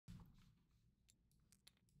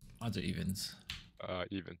Odds or evens?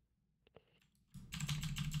 Even.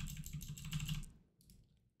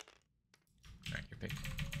 Alright, your pick.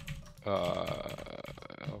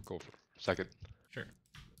 I'll go for second. Sure.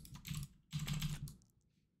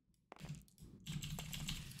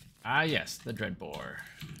 Ah, yes, the Dreadbore.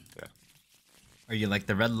 Yeah. Are you like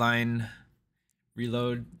the red line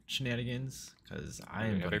reload shenanigans? Because I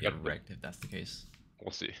am going to get wrecked if that's the case.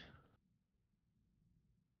 We'll see.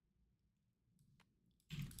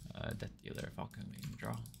 Death Dealer, Falcon Wing,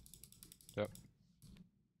 draw. Yep.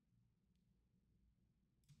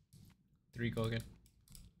 3, go again.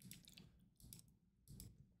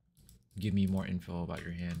 Give me more info about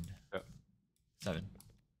your hand. Yep. 7.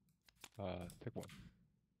 Pick 1.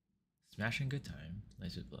 Smashing good time.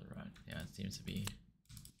 Nice with Bloodrot. Yeah, it seems to be.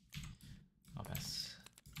 I'll pass.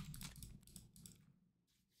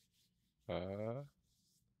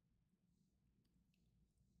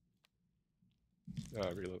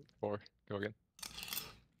 Reload 4. Go again.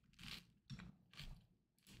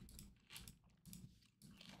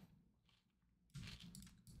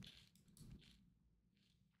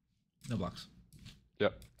 No blocks.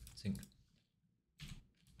 Yep. Sync.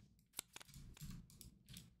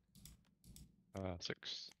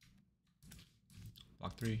 6.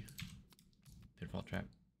 Block 3. Pitfall Trap.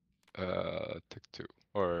 Take 2.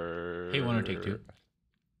 Or. Take 1 or take 2.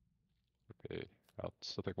 Okay, I'll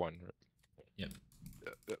still pick 1. Right? Yep.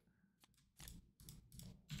 Yep.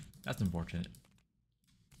 That's unfortunate.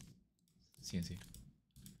 CNC.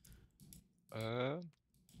 Uh.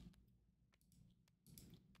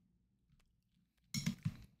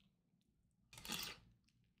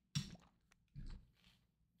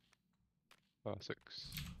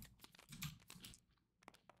 6.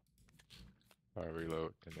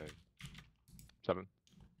 Reload and then 7.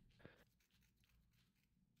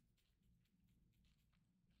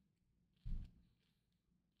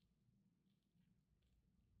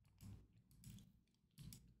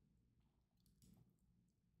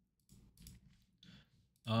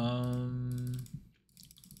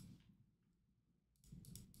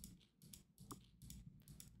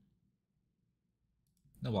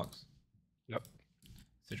 No blocks. Yep.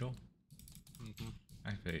 Sigil. Mm-hmm.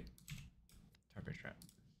 Activate. Target Trap.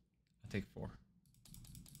 I'll take 4.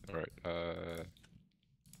 Alright,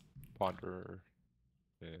 Ponder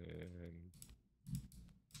and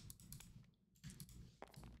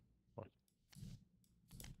 4.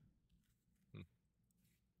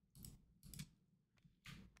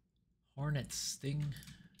 Hornet Sting.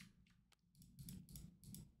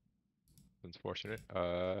 That's fortunate.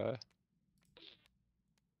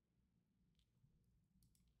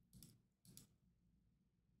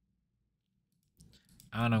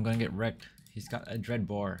 And I'm gonna get wrecked. He's got a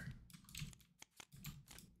Dreadbore.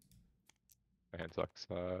 My hand sucks.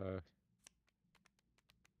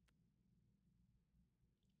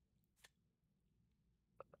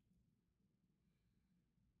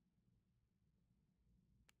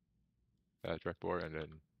 Dreadbore and then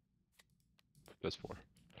plus 4.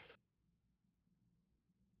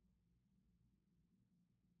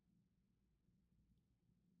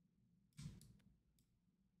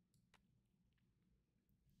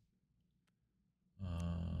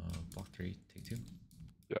 Block 3, take 2.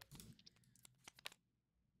 Yep.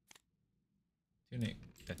 Tunic,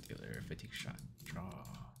 Death Dealer, Infecting Shot, draw.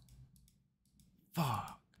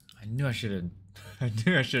 Fuck! I knew I should have. I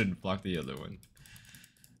knew I should have blocked the other one.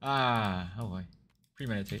 Ah, oh boy.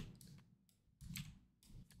 Premeditate.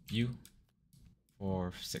 You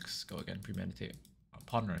for 6. Go again. Premeditate.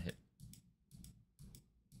 Ponder hit.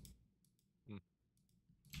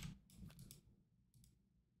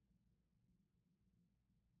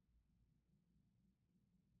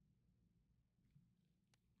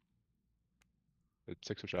 It's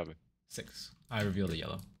 6 or 7. 6. I reveal the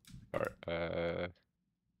yellow. Alright,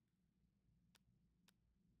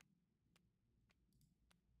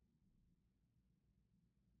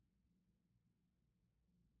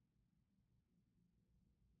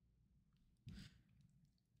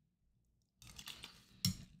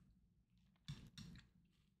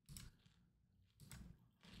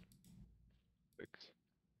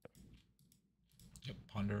 Yep.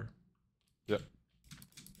 Ponder. Yep.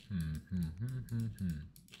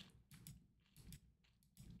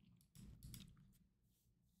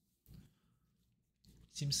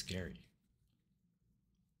 Seems scary.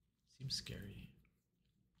 Seems scary.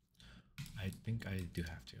 I think I do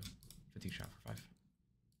have to. Fatigue shot for 5.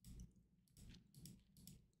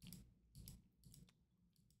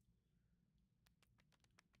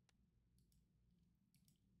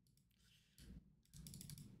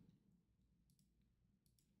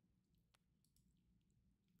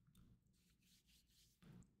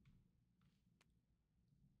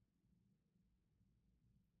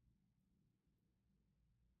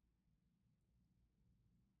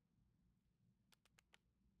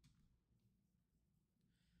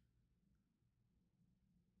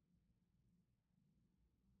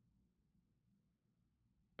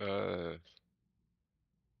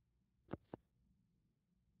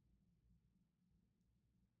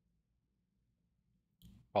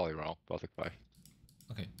 Probably wrong, but I'll take 5.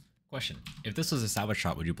 Okay. Question: if this was a salvage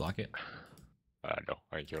shot, would you block it? No,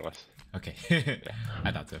 I can care less. Okay. Yeah.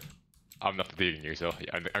 I thought so. I'm not fatiguing you, so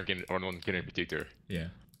yeah, I'm getting fatigued here. Yeah.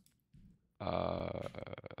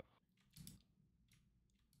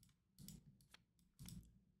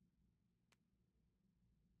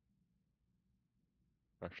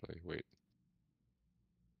 Actually, wait.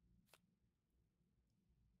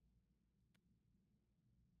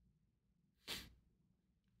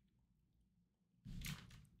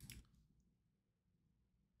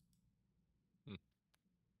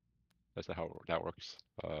 That's not how that works.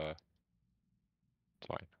 It's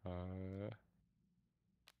fine.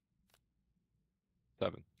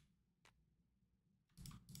 7.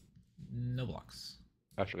 No blocks.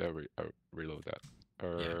 Actually, I reload that.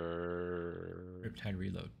 Riptide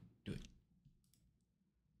reload. Do it.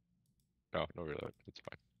 No reload. It's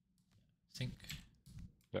fine. Sync.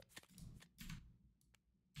 Yep.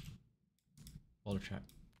 Bloodrot Trap.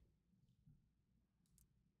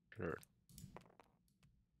 Sure.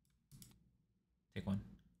 Take 1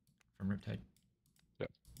 from Riptide.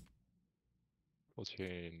 Yep. We'll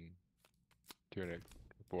chain 2 and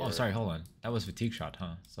 4. Oh, sorry. Hold on. That was fatigue shot,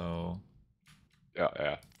 huh? So.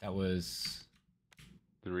 Yeah. That was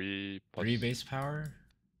 3 plus 3 base power.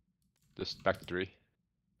 Just back to 3.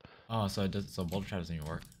 Oh, so it does. So Bloodrot Trap doesn't even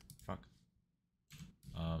work. Fuck.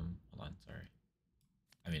 Hold on. Sorry.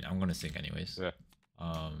 I mean, I'm gonna sync anyways. Yeah.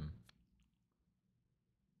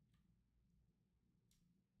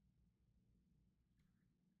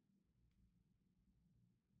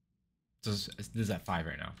 So this is at 5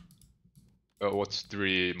 right now. What's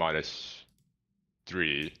 3 minus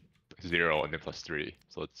 3? 0 and then plus 3.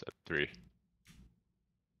 So it's at 3.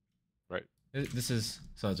 Right? This is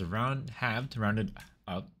so it's a round halved, rounded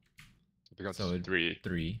up. So it becomes So 3.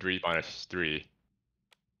 3. 3 minus 3.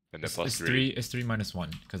 And then It's, plus it's 3. It's 3 minus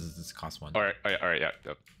 1 because it's cost 1. Alright, yeah.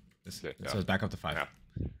 Yep. So Yeah. it's back up to 5. Yeah.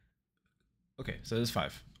 Okay, so this is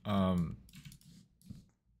 5. I'll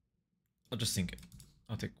just sync it.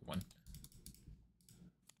 I'll take 1.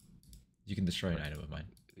 You can destroy an item of mine.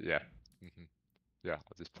 Yeah. Yeah,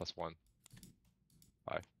 I'll just plus 1.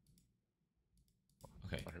 5.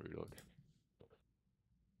 Okay. I'll reload.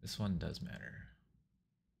 This one does matter.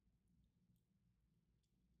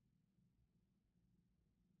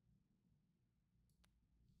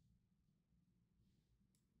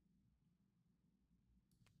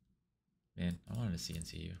 Man, I wanted to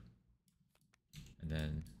CNC you. And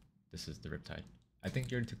then this is the Riptide. I think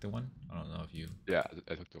you already took the 1. I don't know if you. Yeah,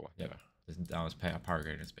 I took the 1. Yep. Yeah. That was power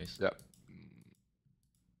grade in space. Yep.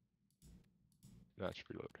 That's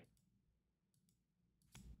reload.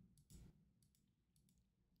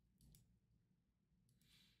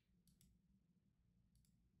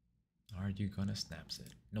 Are you gonna snaps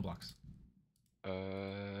it? No blocks.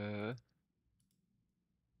 Yeah,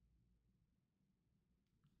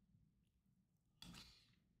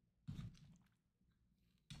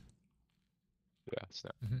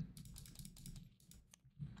 snap.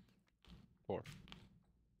 4.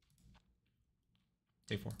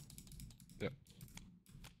 Take 4. Yep.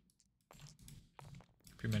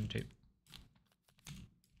 Premeditate.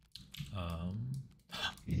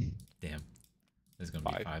 Damn. This is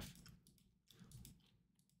gonna be 5.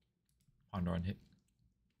 Ponder on hit.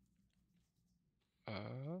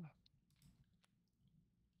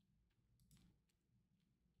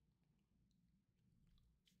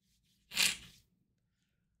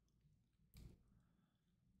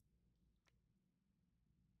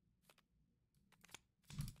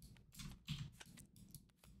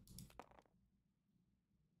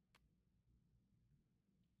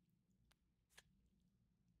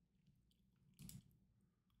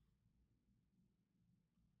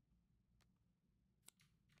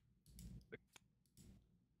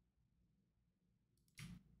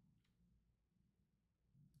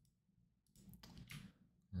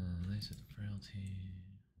 Lace of the frailty.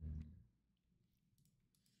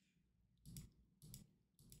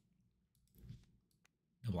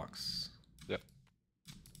 No blocks. Yep.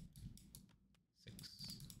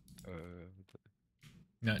 6.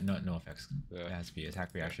 No effects. Yeah. It has to be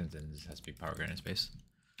attack reactions and this has to be power grid in space.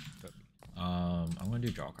 Yep. I'm gonna do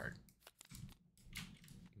draw card.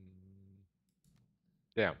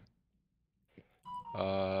 Damn.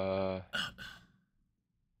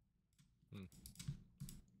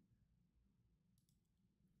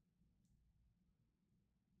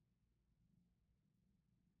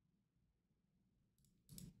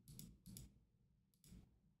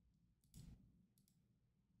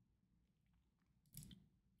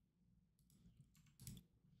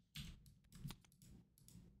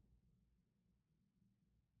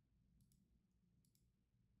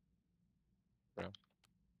 Yeah.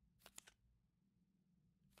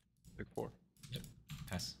 Take 4. Yep.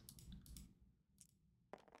 Pass.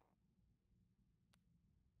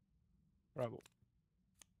 Rabble.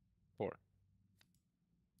 4.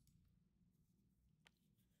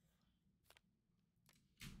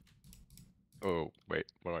 Oh, wait.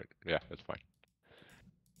 Right. Yeah, that's fine.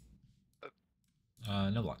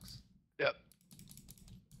 No blocks. Yep.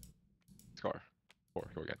 Scar. 4.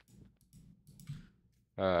 Go again.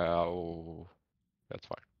 Oh, that's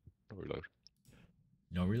fine. No reload.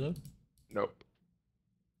 No reload? Nope.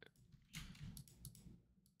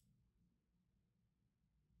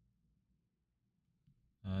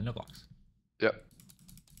 No blocks. Yep.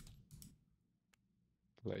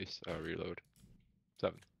 Place. Reload.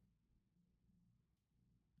 7.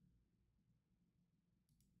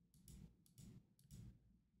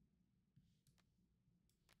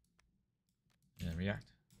 And then react.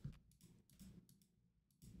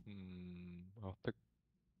 I'll pick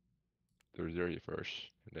the Reserve first,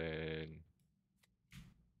 and then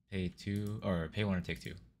Pay 2, or pay 1 or take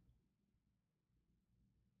 2.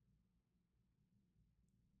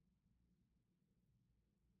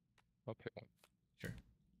 I'll pick 1. Sure.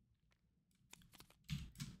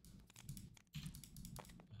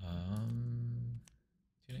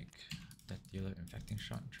 Tunic, Death Dealer, Infecting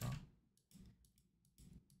Shot, draw.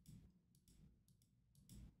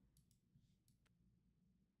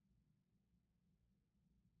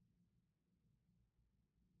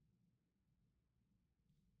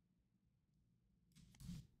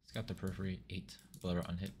 It's got the Periphery, 8, Bloodrot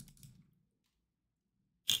unhit.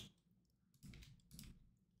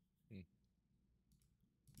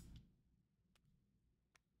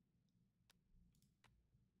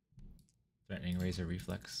 Threatening Razor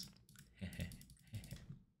Reflex.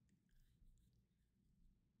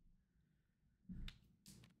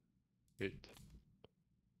 8.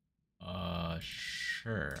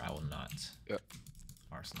 Sure, I will not. Yep.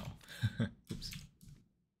 Arsenal. Oops.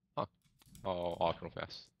 Huh. Oh, Arsenal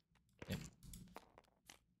fast. Yep.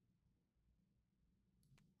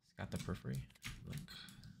 It's got the Periphery. Look.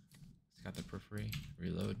 It's got the Periphery.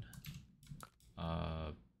 Reload.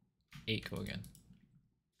 8, go again.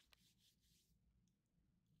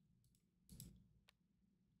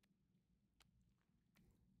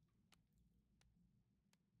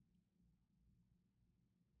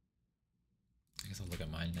 I guess I'll look at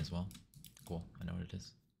mine as well. Cool, I know what it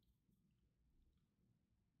is.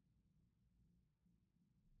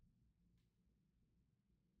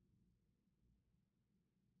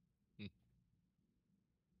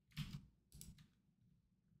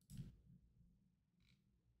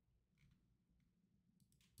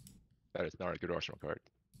 That is not a good Arsenal card.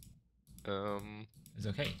 It's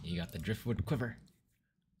okay, you got the Driftwood Quiver.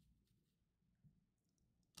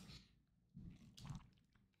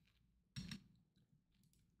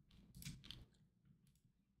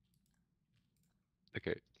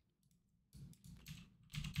 Okay.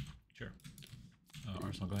 Sure.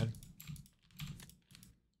 Arsenal, go ahead.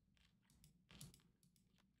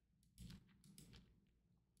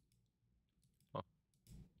 Huh.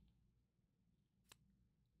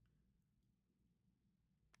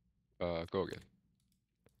 Go again.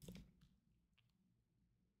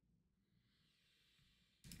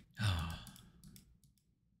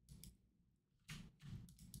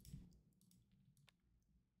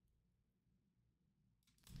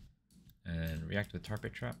 And react with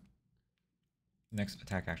Target Trap. Next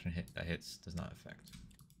attack action hit that hits does not affect.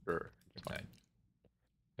 Sure. Riptide.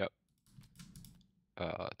 Yep.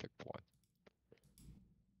 Take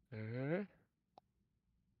 1.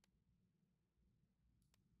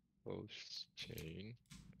 Close chain.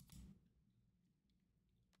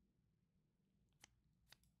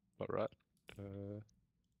 Alright.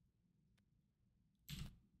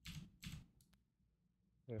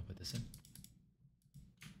 I'll put this in.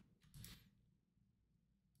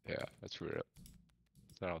 Yeah, that's weird.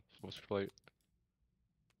 It's not supposed to play.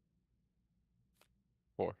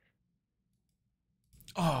 4.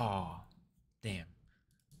 Oh, damn.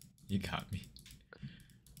 You got me.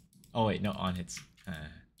 Oh wait, no, on hits.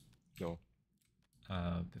 No.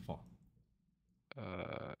 Pitfall.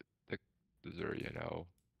 Take the Zuria now.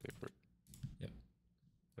 Paper. Yep.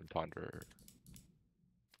 And ponder.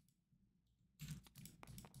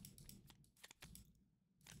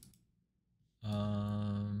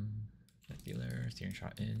 Death Dealer, Searing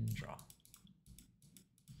Shot in, draw.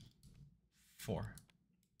 4.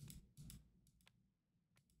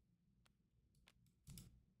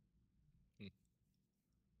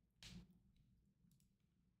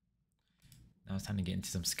 Now it's time to get into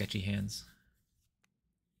some sketchy hands.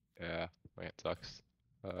 Yeah, my hand sucks.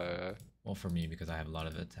 Well, for me, because I have a lot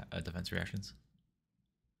of defense reactions.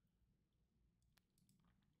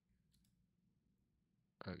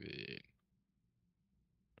 I mean,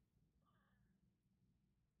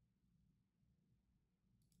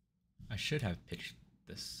 I should have pitched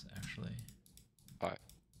this actually. 5.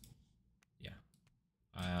 Yeah.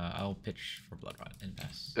 I'll pitch for Bloodrot and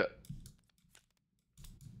pass. Yeah.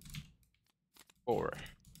 4.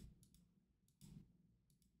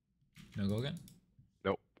 No go again?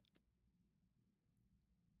 Nope.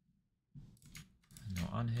 No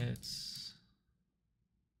on hits.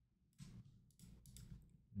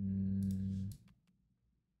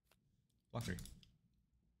 Block 3.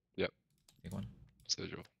 Yep. Take 1.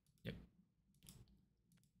 Sigil. Yep.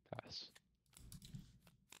 Pass.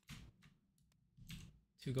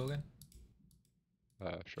 2 go again?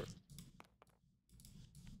 Sure.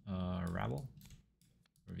 Rabble.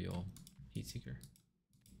 Reveal Heat Seeker.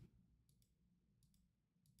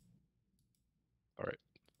 Alright.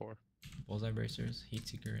 4. Bullseye Bracers, Heat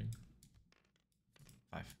Seeker, and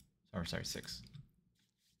 5. Or sorry, 6.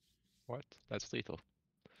 What? That's lethal.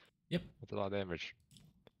 Yep. That's a lot of damage.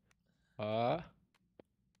 Well,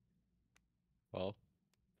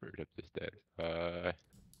 Premeditate is dead. I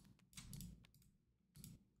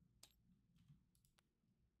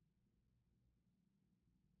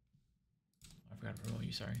forgot to roll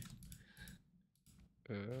you, sorry.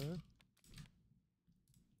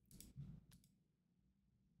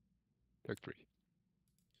 Take 3.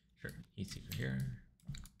 Sure. Heat Seeker here.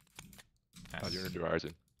 Pass. Oh, you're gonna do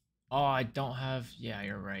Arisen. Oh, I don't have. Yeah,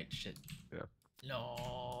 you're right. Shit. Yeah.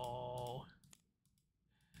 No.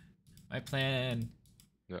 My plan.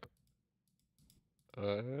 Yeah.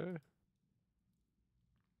 Can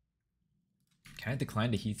I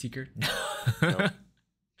decline the Heat Seeker? No.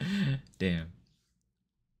 Damn.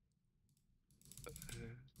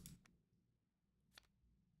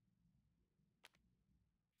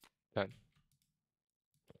 Ten.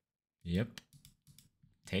 Yep.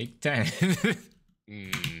 Take 10.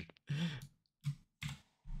 Mm.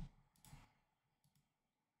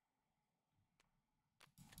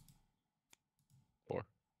 Four.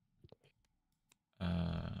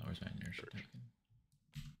 Where's my inertia token?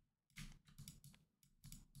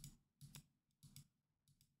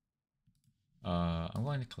 I'm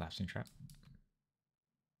going to Collapsing Trap.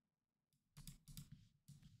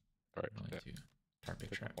 Alright. I'm going to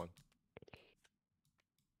Target Trap. 1.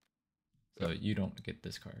 So you don't get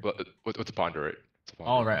this card. But what's a ponder, right? It's a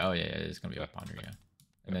ponder. Oh, right. Oh, yeah, it's going to be Yeah. a Ponder, yeah.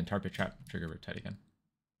 And then Target Trap, trigger Riptide again.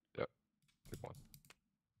 Yep. Take 1.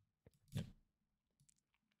 Yep.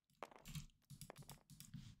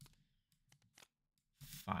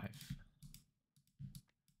 5.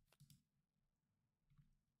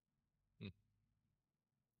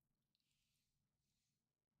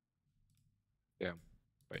 Damn.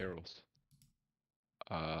 My arrows.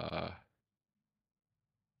 5.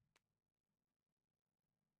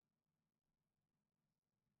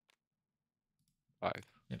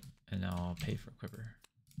 Yep. And now I'll pay for Quiver.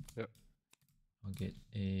 Yep. I'll get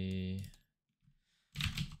a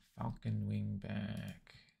Falcon Wing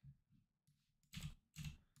back.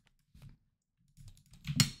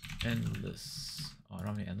 Endless. Oh, I don't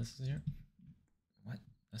have any endlesses here. What?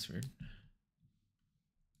 That's weird.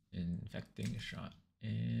 Infecting Shot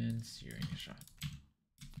and Searing Shot.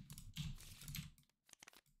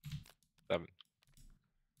 7.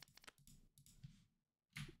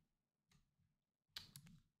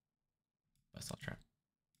 Buzzsaw Trap.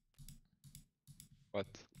 What?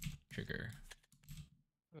 Trigger.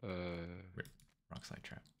 Rockslide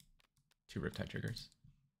Trap. 2 Riptide triggers.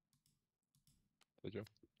 Did you?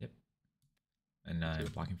 Yep. And I'm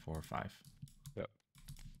 2. blocking 4 or 5. Yep.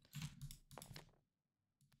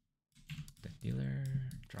 Death Dealer.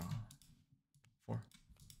 Draw. 4.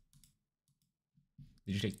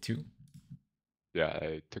 Did you take 2? Yeah,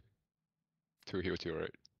 I took 2 heal 2,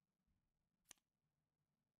 right?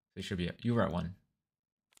 They should be. You were at 1.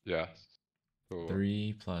 Yeah. So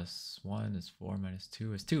 3 plus 1 is 4 minus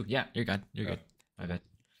 2 is 2. Yeah, you're good. You're good. My bad.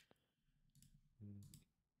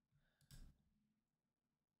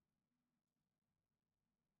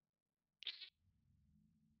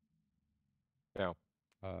 now,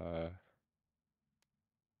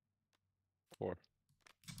 4.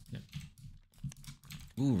 Yep.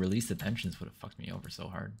 Ooh, release the pensions would have fucked me over so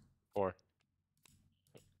hard. 4.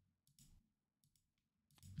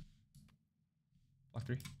 Block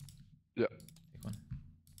 3. Yeah. Take 1.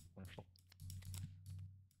 Marshall.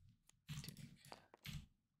 Tunic.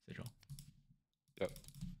 Sigil. Yep.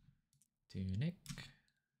 Tunic.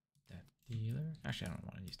 Death Dealer. Actually, I don't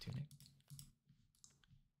want to use Tunic.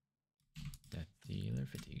 Death Dealer.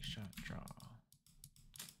 Fatigue Shot. Draw.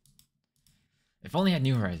 If only I had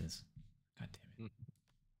New Horizons. God damn it.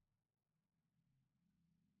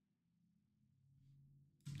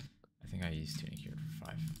 he's tuning here for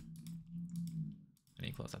 5. And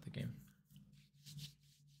he closed out the game.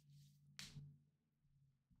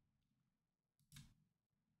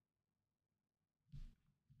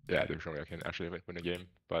 Yeah, there's no way I can actually win a game,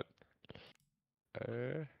 but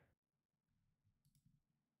 5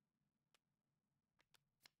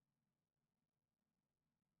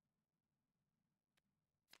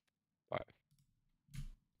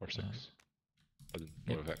 or 6. Doesn't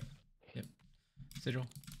Yep. affect. Yep. Sigil.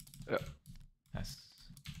 Yeah. Pass.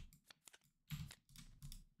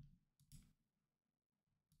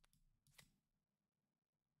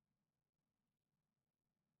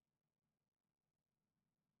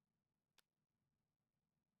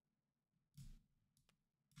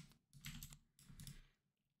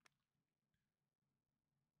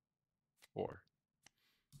 Four.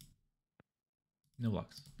 No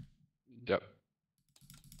blocks. Yep.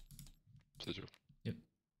 Sigil. Yep.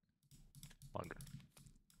 Ponder.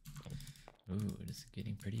 Ooh, it is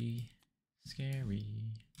getting pretty scary.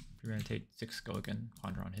 Premeditate 6, go again.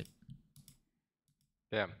 Ponder on hit.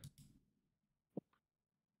 Damn.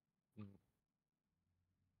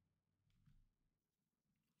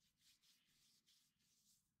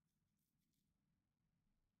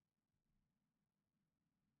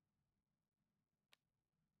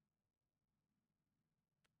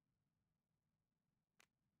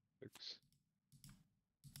 Six.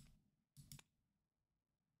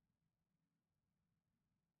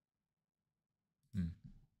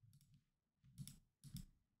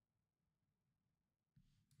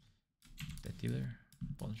 Death dealer.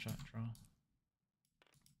 Golden shot draw.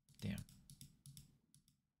 Damn.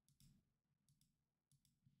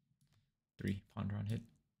 3, ponder on hit.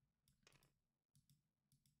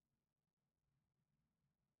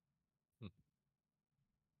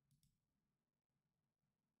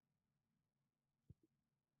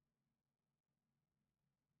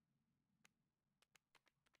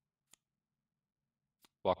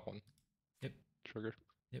 Block 1. Yep. Trigger.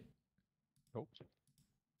 Yep. Nope.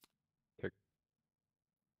 Take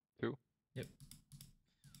 2. Yep.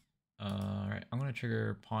 Alright, I'm gonna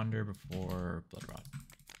trigger Ponder before Bloodrot.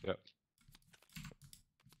 Yep.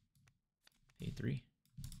 Pay 3.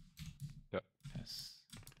 Yep. Pass.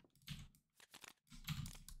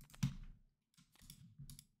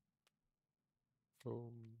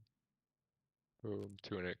 Boom. Boom.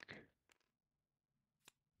 Tunic.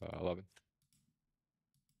 11.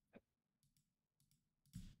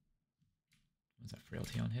 Was that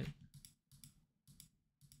frailty on hit?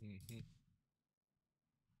 Mm-hmm.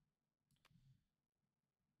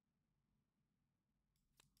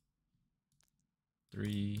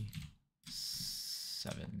 3,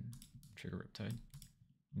 7. Trigger Riptide.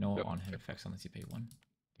 No Yep. on hit effects unless you pay 1.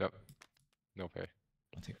 Yep. No pay.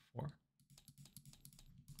 I'll take 4.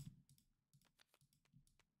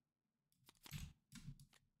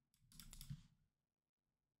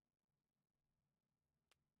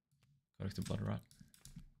 Codex of Bloodrot.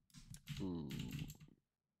 Ooh.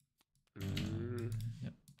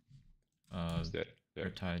 Yep. Is that? Yeah.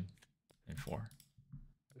 Riptide and 4.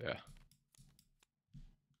 Yeah.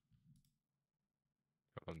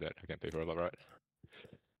 I'm dead. I can't pay for a Bloodrot.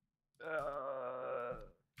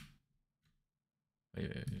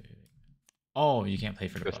 Wait. Oh, you can't play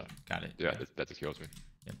for the Yes. Bloodrot. Got it. Yeah, that just kills me.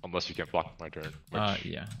 Yep. Unless you can block my turn. Which,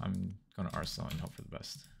 Yeah, I'm gonna Arsenal and hope for the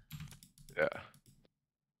best. yeah.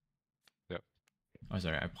 Yep. Oh,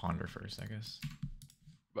 sorry, I ponder first, I guess.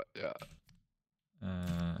 But yeah.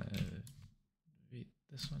 Wait,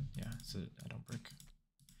 this one? Yeah, so I don't break.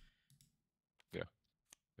 Yeah.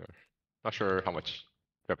 Not sure how much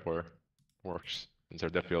Dreadbore works since they're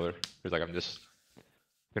Death Dealer. Feels like I'm just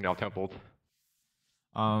getting out templed.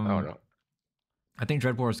 I don't know. I think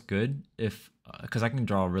Dreadbore is good if because I can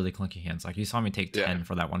draw really clunky hands. Like you saw me take 10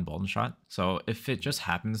 for that one Bolden shot. So if it just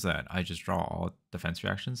happens that I just draw all defense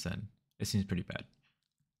reactions, then it seems pretty bad.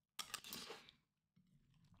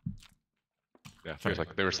 Yeah, feels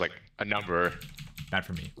like there's like a number. Bad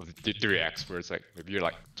for me. With 3x where it's like if you're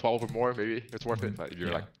like 12 or more, maybe it's worth it. But if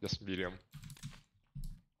you're like just medium.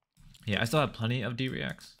 Yeah, I still have plenty of D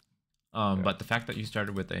reacts. But the fact that you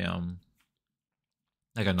started with a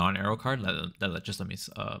like a non-arrow card that just let me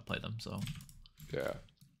play them. So yeah,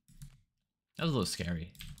 that was a little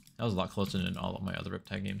scary. That was a lot closer than all of my other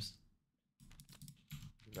Riptide games.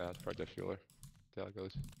 Yeah, it's probably Death Dealer. See how it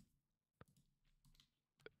goes.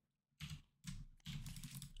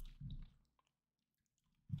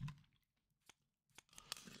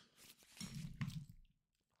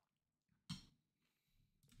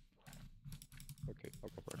 Okay, I'll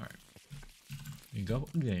go first. All right. You go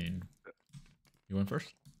again. You went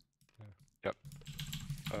first? Yep.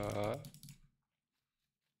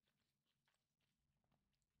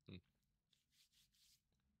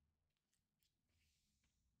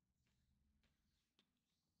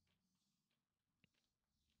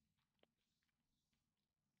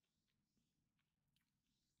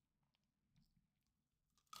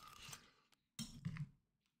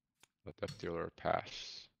 Death Dealer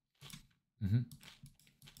pass. Mm-hmm.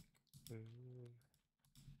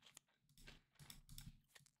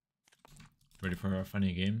 Ready for a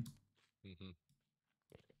funny game? Mm-hmm.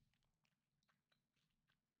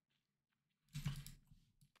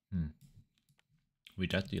 We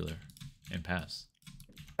Death Dealer and pass.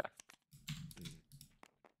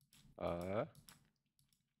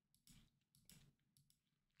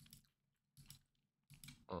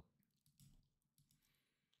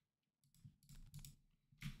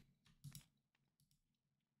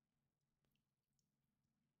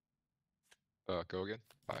 Go again.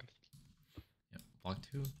 Fine. Yep. Block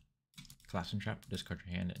 2. Collapsing Trap. Discard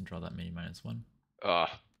your hand and draw that many -1. Of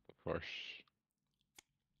course.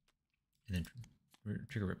 And then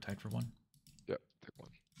trigger Riptide for 1. Yep. Take 1.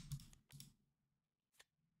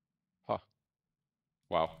 Huh.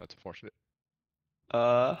 Wow, that's unfortunate.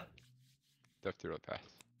 Death Dealer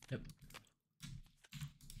pass. Yep.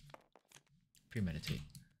 Premeditate.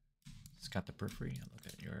 Just got the Periphery. I'll look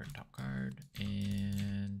at your top card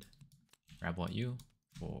and Rabble at you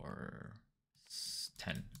for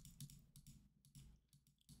 10.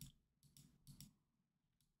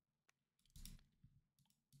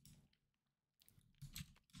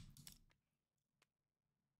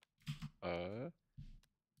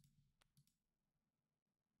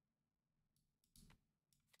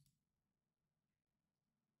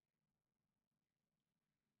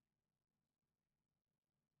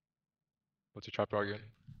 What's your trap again?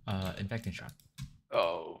 Infecting Shot.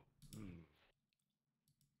 Oh.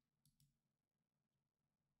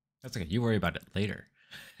 That's okay. You worry about it later.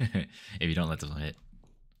 If you don't let this one hit.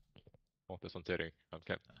 Well, this one's hitting. I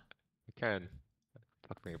can.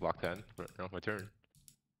 Technically block 10, but no, my turn.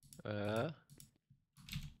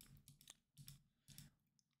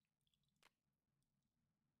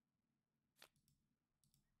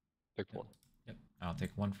 Take 1. Yep. I'll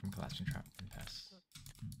take 1 from Collapsing Trap and pass.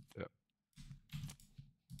 Yep.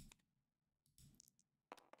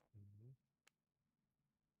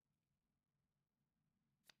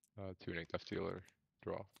 Tuning Death Dealer.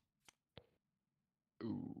 Draw.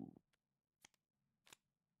 Ooh.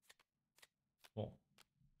 Cool.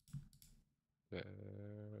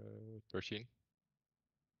 13.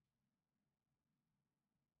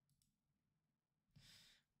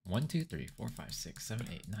 1, 2, 3, 4, 5, 6, 7,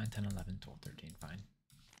 8, 9, 10, 11, 12, 13. Fine.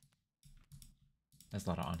 That's a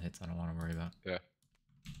lot of on hits I don't want to worry about. Yeah.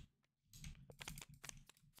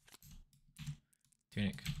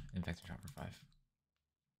 Tunic. Infecting Shot for 5.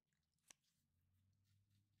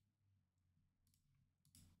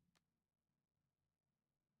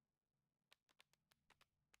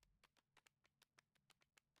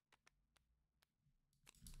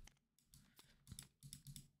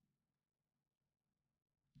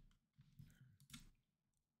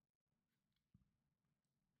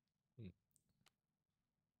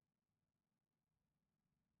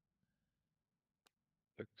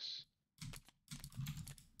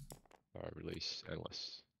 Release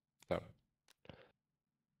Endless. So.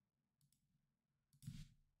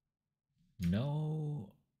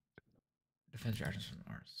 No defense reactions from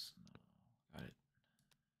ours. No. Got it.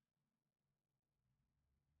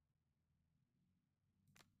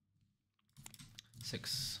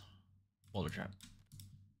 Six. Boulder Trap.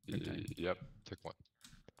 Yep. Take 1.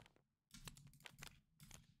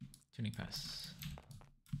 Tuning pass.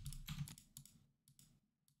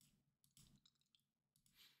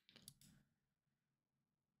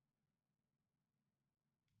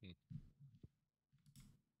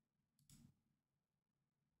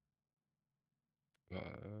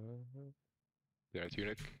 Did I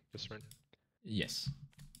tunic this turn? Yes.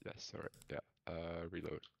 Yes, alright. Yeah.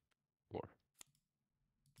 Reload. 4.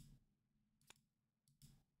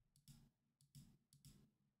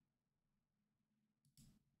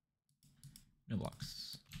 No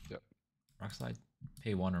blocks. Yep. Rockslide.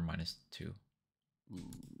 Pay 1 or -2.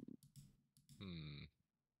 Ooh.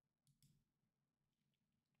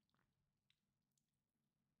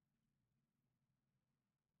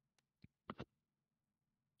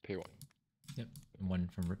 Pay 1. Yep. And 1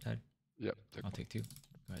 from Riptide. Yep. I'll take 2. Go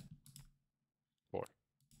ahead. 4.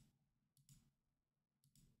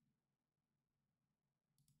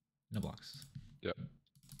 No blocks. Yep.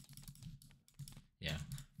 Yeah.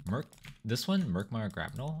 Merc. This one, Murkmire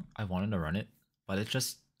Grapnel, I wanted to run it, but it's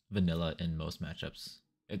just vanilla in most matchups.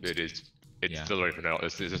 It is. It's still very vanilla.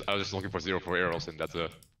 It's just, I was just looking for 0-4 arrows, and that's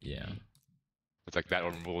a. Yeah. It's like that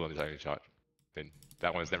or removal on the Searing Shot. And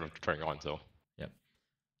that one's never turning on, so. Yep.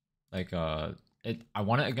 Like, I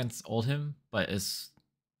want it against Oldhim, but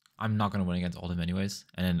I'm not gonna win against Oldhim anyways.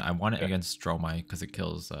 And I want it against Dromai because it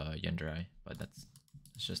kills Yenderai, but it's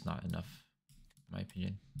just not enough, in my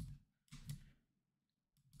opinion.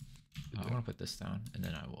 I'm gonna put this down, and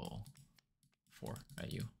then I will 4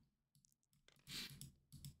 at you.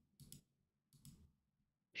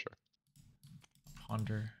 Sure.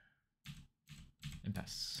 Ponder. And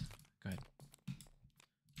pass. Go ahead.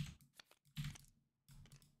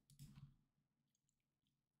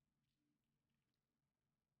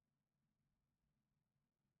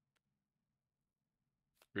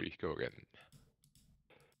 Three, go again.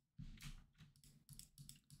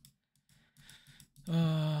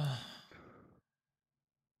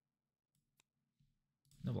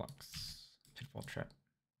 No blocks. Pitfall Trap.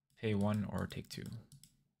 Pay 1 or take 2.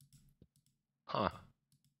 Huh.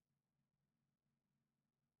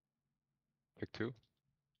 Pick 2?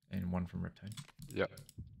 And 1 from Riptide. Yep.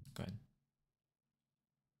 Go ahead.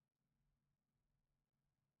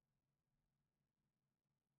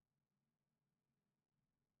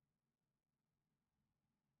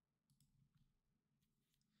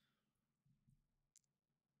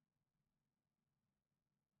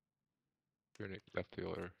 Unique left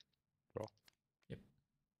fielder. Draw. Yep.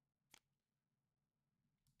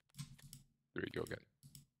 3, go again.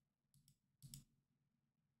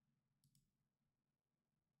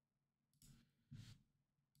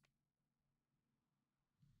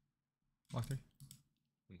 Block 3.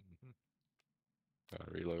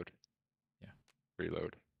 Reload. Yeah.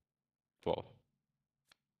 Reload. 12.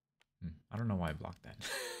 I don't know why I blocked that.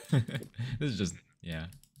 This is just, yeah.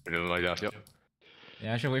 Like that, yep.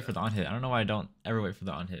 Yeah, I should wait for the on hit. I don't know why I don't ever wait for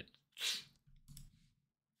the on hit.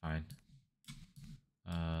 Fine.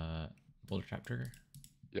 Bloodrot Trap trigger.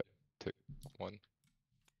 Yep. Take 1.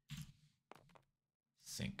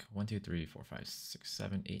 Sink. 1, 2, 3, 4, 5, 6,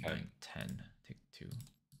 7, 8, 9, 10. Take 2.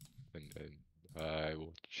 And then I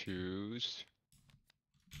will choose.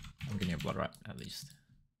 I'm getting a Bloodrot at least.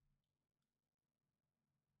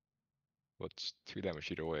 What's 2 damage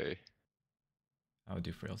either way? I would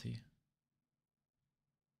do Frailty.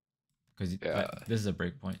 Because Yeah. this is a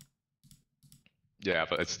breakpoint. Yeah,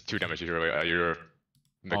 but it's 2 damage either way. You're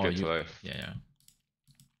make it to life. Yeah, yeah.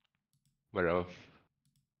 Whereof.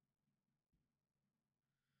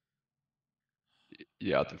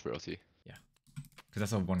 Yeah, I'll do Frailty. Yeah. Because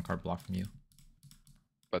that's a 1 card block from you.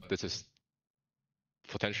 But this is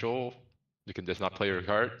potential. You can just not play your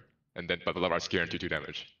card, and then but the Bloodrot's guaranteed 2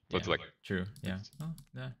 damage. So it's like true. Yeah. Oh,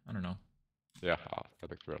 yeah. I don't know. Yeah, I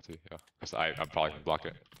think Frailty. Yeah, because I'm probably gonna block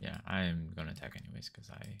it. Yeah, I am gonna attack anyways because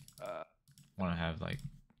I want to have like.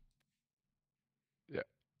 Yeah.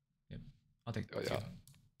 Yep. I'll take. Oh 2. yeah.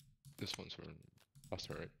 This one's from last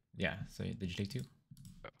turn, right? Yeah. So did you take 2?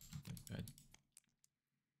 Yeah.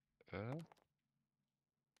 Good.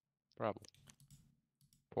 Rabble.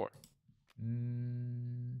 4.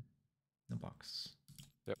 No box.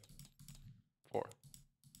 Yep. 4.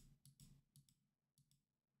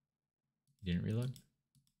 You didn't reload?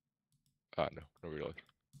 No reload.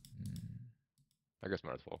 I guess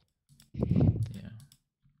might as well. Yeah.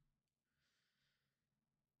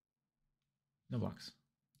 No box.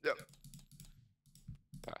 Yep.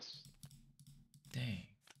 Pass. Dang.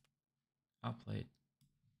 Outplayed.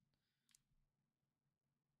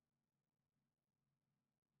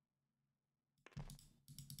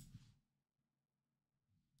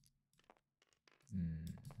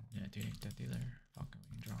 Yeah, Tunic Death Dealer. Falcon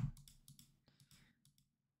Wing draw.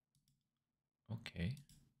 Okay.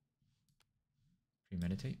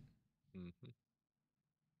 Premeditate. Mm-hmm.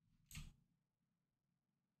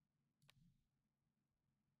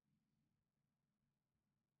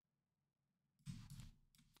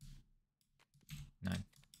 Nine.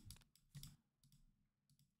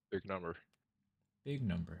 Big number. Big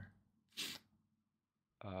number.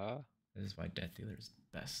 This is why Death Dealer is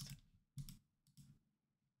best.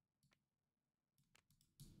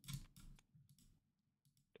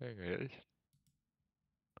 Dang it.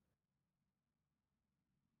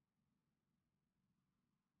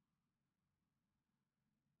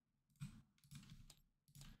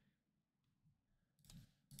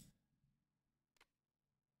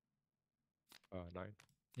 Nine.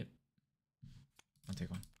 Yep. I'll take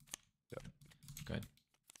 1. Yep. Good.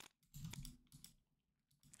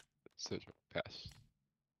 Sigil. Pass.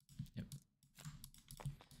 Yep.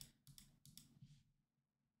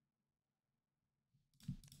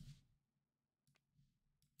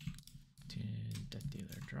 Death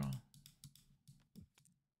Dealer draw.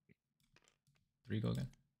 3 go again.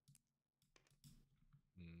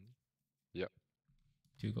 Yep.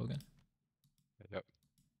 2 go again. Yep.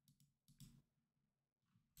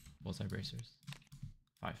 Bullseye bracers.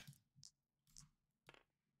 5.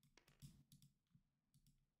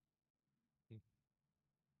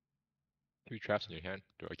 Two traps in your hand.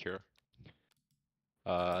 Do I cure?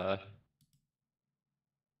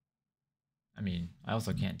 I mean, I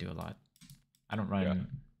also can't do a lot. I don't run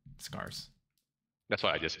scars. That's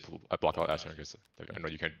why I block out Asner because I know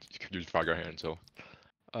you can use frog your hand. So,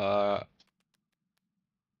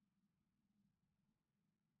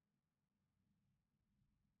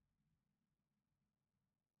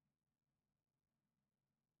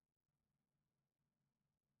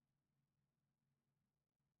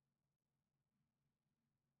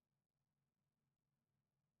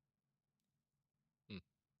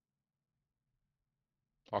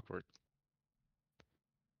 awkward.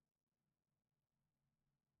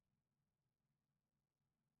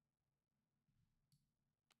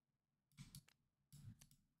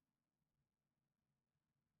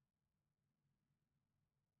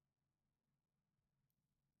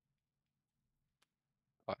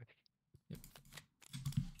 Yep.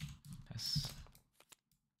 Pass.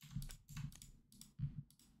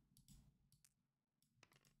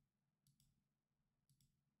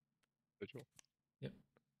 Sigil. Yep.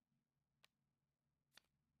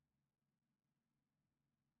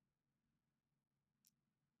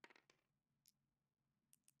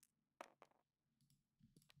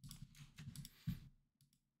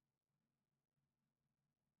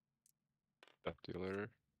 Death Dealer.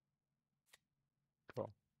 Draw.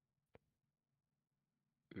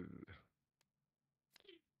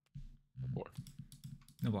 Four.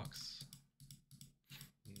 No blocks.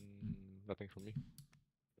 Nothing for me.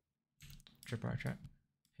 Dreadbore Trap.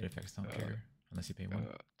 Hit effects don't trigger unless you pay one.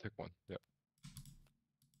 Take one. Yeah.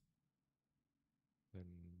 Then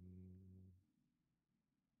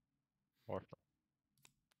Arsenal.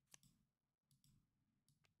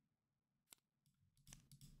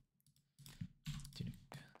 Tunic.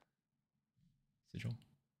 Sigil.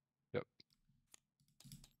 Yep.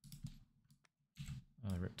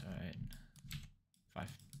 Riptide. 5.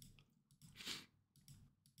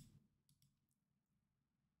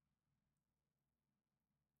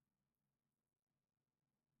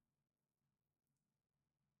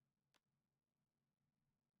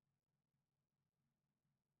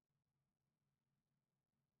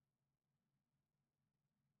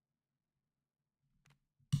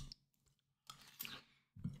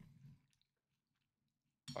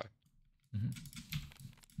 Mm-hmm.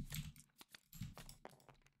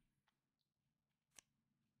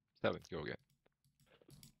 Seven. Go again.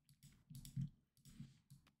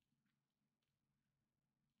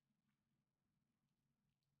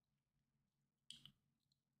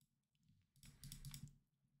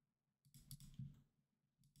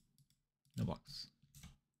 No blocks.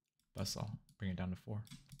 Buzzsaw. Bring it down to 4.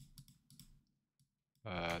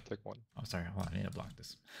 Take one. Oh, sorry. Hold on. I need to block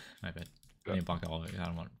this. My bad. Yep. I need to block all of it. I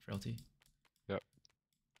don't want frailty. Yep.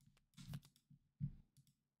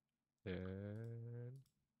 And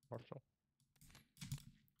Arsenal.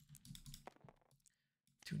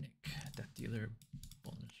 Tunic. Death Dealer.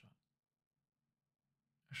 Bonus shot.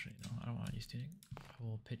 Actually, no. I don't want to use Tunic. I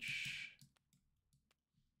will pitch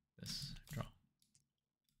this. Draw.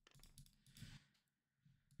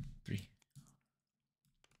 3.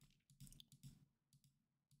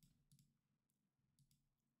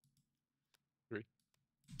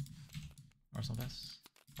 Arsenal pass.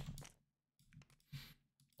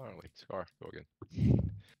 Finally, Scar. Go again.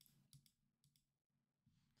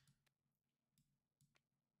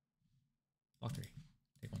 Block 3.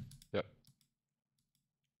 Take 1. Yep.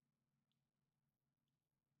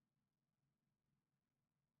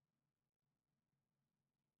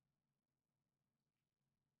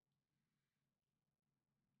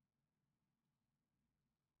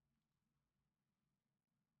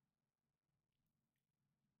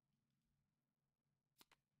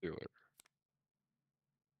 Dealer.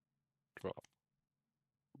 Draw.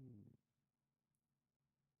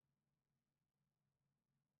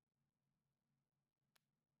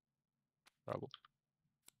 Rabble.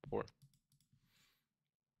 4.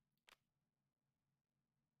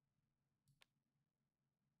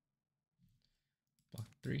 Block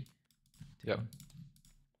 3. Take Yep. 1.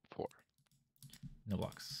 4. No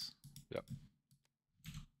blocks. Yep.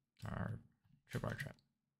 Our Dreadbore Trap.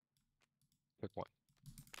 Take one.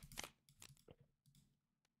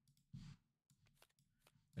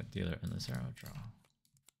 Death Dealer and this arrow. Draw.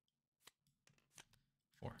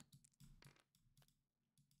 4.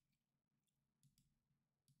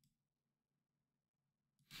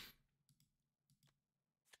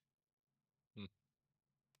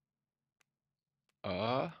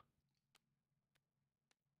 Uh.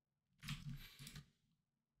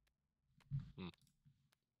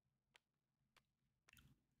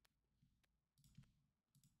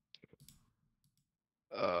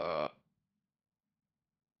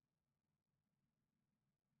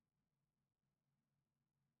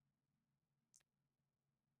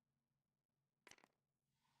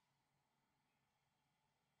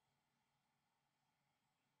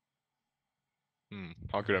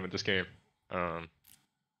 how good I'm at this game.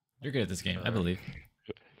 You're good at this game, I believe.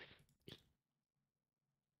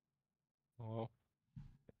 Oh.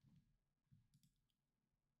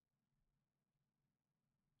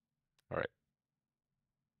 All right.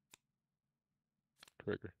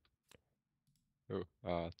 Trigger.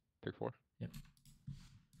 Oh, take 4. Yep.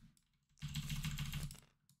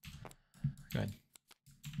 Go ahead.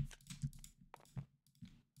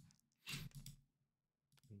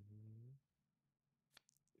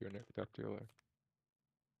 Your neck duck dealer.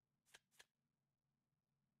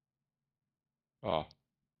 Oh,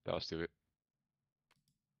 that was stupid.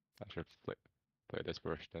 I should play this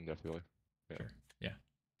first, then Death Dealer. Yeah. Sure. Yeah.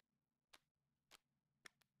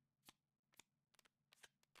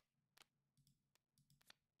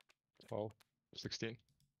 Oh, 16.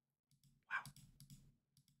 Wow.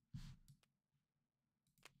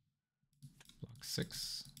 Block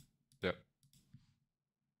 6. Yep.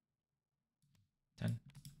 10.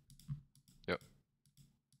 Yep.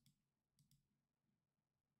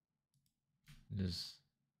 It is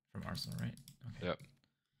from Arsenal, right? Okay. Yep.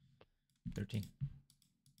 13.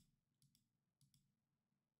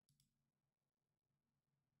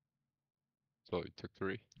 So you took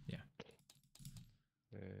 3. Yeah.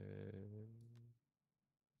 And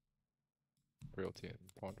Realty and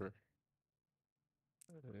Ponder.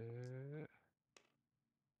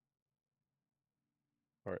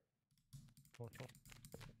 All right.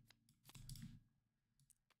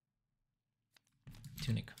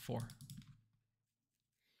 Tunic 4.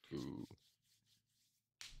 Ooh.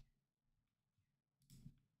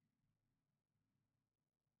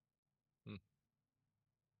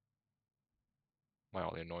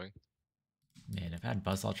 Mildly annoying. Man, if I had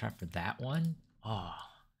Buzzsaw Trap for that one, oh,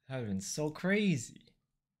 that would have been so crazy.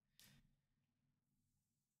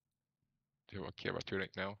 Do I care about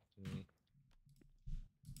Tunic now?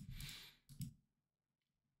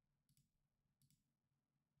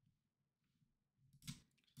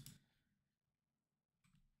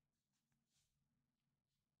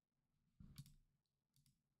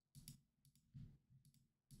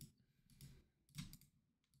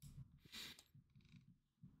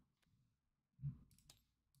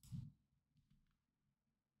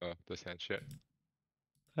 This hand shit.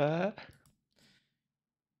 5.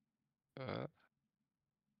 Mm-hmm.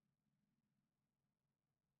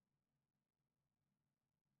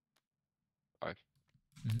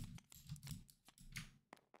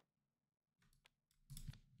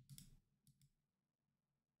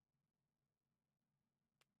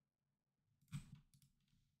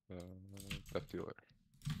 Death Dealer.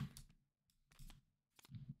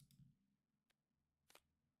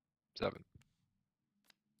 7.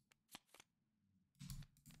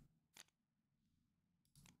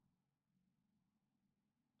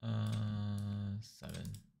 7.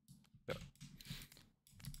 Yep.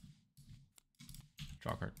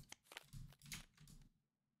 Draw card.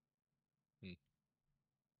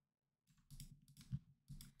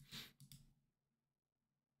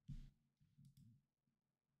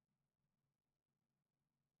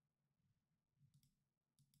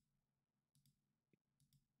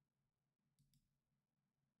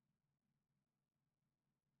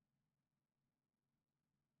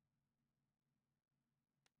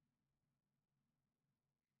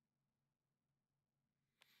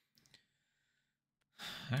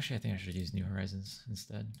 Actually, I think I should use New Horizons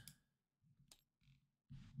instead.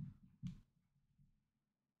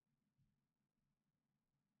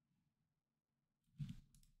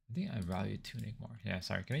 I think I value Tunic more. Yeah,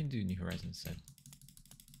 sorry. Can I do New Horizons instead?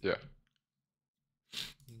 Yeah.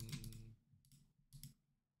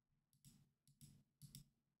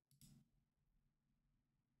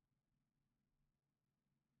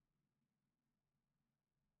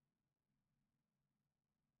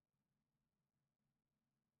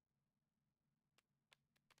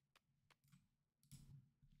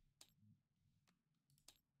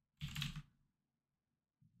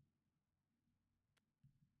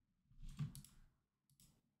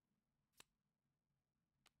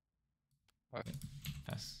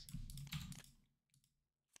 Pass.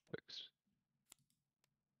 6.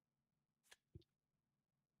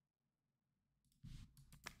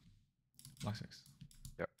 Block 6.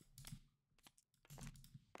 Yep.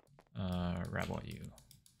 Rabble at you.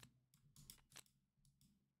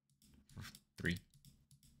 For 3.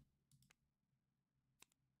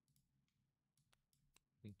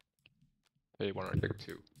 Hey, 1 or take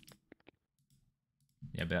 2.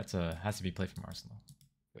 Yeah, but that's has to be played from Arsenal.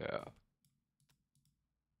 Yeah.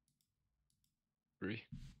 3.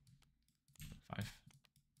 5.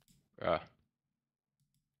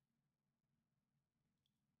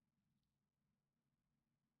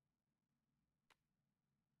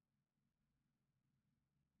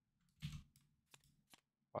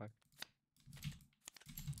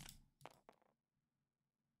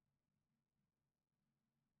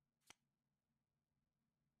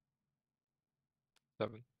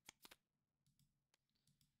 7.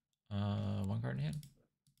 One card in hand.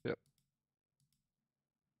 Yep.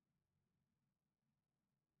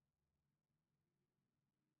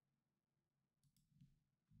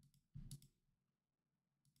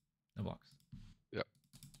 No blocks. Yep.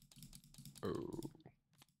 Oh.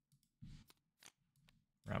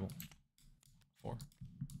 Rabble. 4.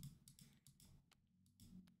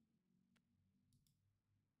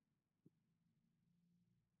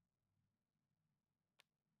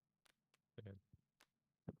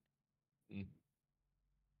 Mm.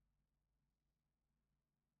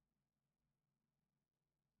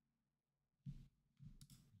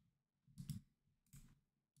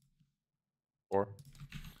 Four.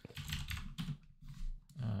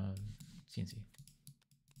 CNC.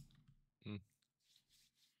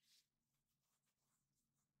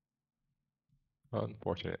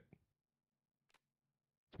 Unfortunate.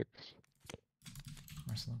 6.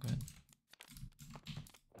 Marcelo, go ahead.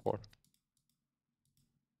 4.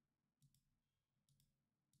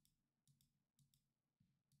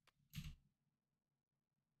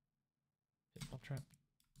 Pitfall Trap.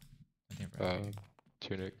 I think I'm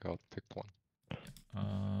Tunic, I'll take 1.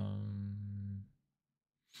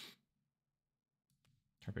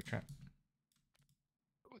 Carpet Trap.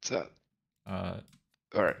 What's that?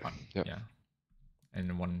 Alright. Yep. Yeah.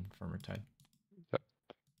 And 1 from Riptide. Yep.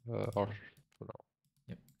 For now.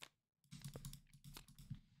 Yep.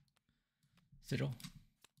 Sigil.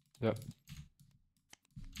 Yep.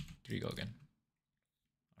 3 go again.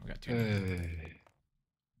 I've got 2. Hey.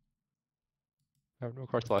 I have no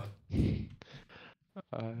cards left.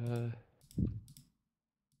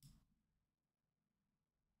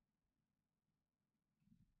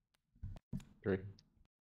 3.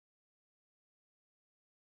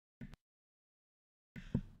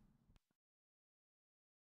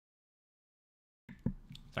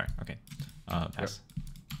 Sorry, okay. Pass.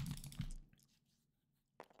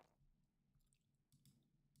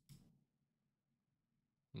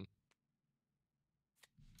 Yep.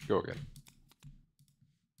 Go again.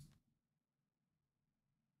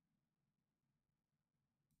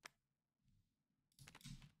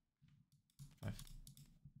 5.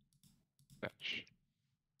 Match.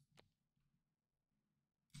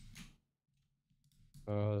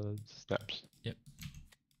 Snaps. Yep.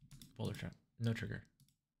 Boulder Trap. No trigger.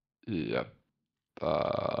 Yep.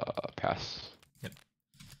 Pass. Yep.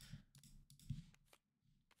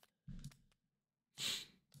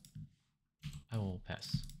 I will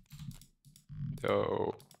pass.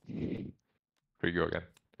 So, here you go again.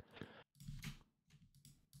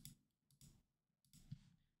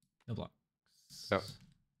 No blocks. Yep.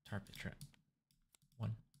 Carpet Trap.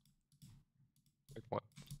 1. Take 1.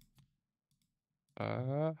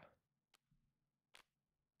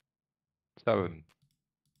 Seven.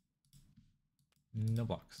 No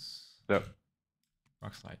blocks. Yep.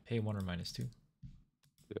 Rockslide. Pay 1 or -2.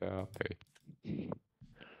 Yeah, pay.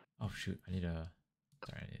 Oh shoot, I need to.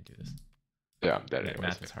 Sorry, I need to do this. Yeah, I'm dead anyways.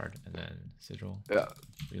 Math is hard. And then Sigil. Yeah.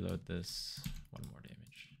 Reload this. 1 more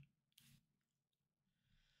damage.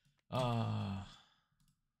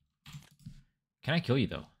 Can I kill you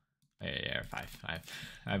though? Yeah, 5.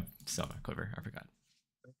 I still have a quiver. I forgot.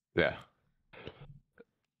 Yeah.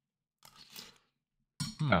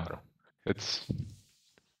 I don't know. It's.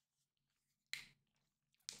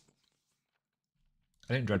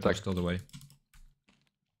 I think Dreadbore's killed away.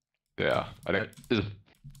 Yeah, I think it's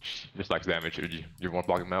just like damage. You won't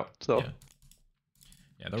block him out. So. Yeah.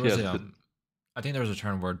 Yeah, there was I think there was a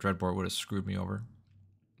turn where Dreadbore would have screwed me over.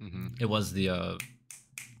 It was the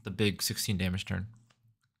big 16 damage turn.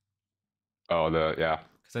 Oh, yeah.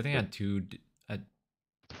 Because I think I had 2.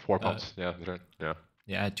 4 pumps. Yeah, the turn. Yeah.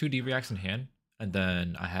 Yeah, I had 2 D reacts in hand, and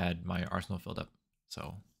then I had my arsenal filled up.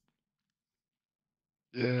 So.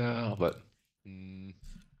 Yeah, but.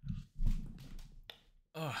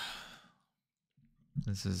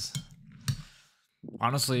 This is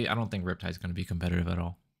honestly, I don't think Riptide's going to be competitive at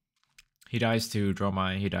all. He dies to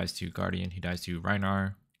Dromai, he dies to Guardian, he dies to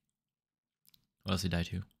Rhinar. What else he died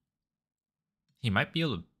to? He might be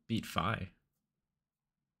able to beat Fi.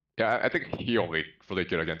 Yeah, I think he only really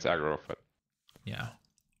good against aggro, but yeah.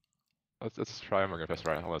 Let's try him against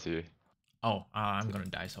right unless he. Oh, I'm gonna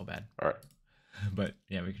die so bad. All right. But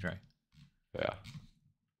yeah, we can try. Yeah.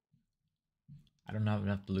 I don't have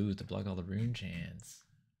enough blues to block all the rune chants.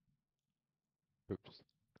 Oops.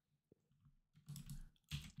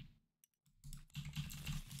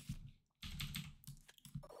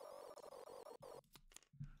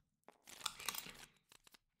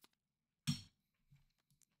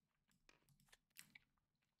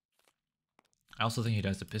 I also think he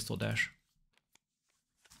does the pistol dash.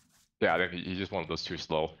 Yeah, I think he's just one of those too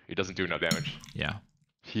slow. He doesn't do enough damage. Yeah.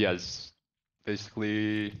 He has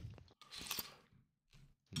basically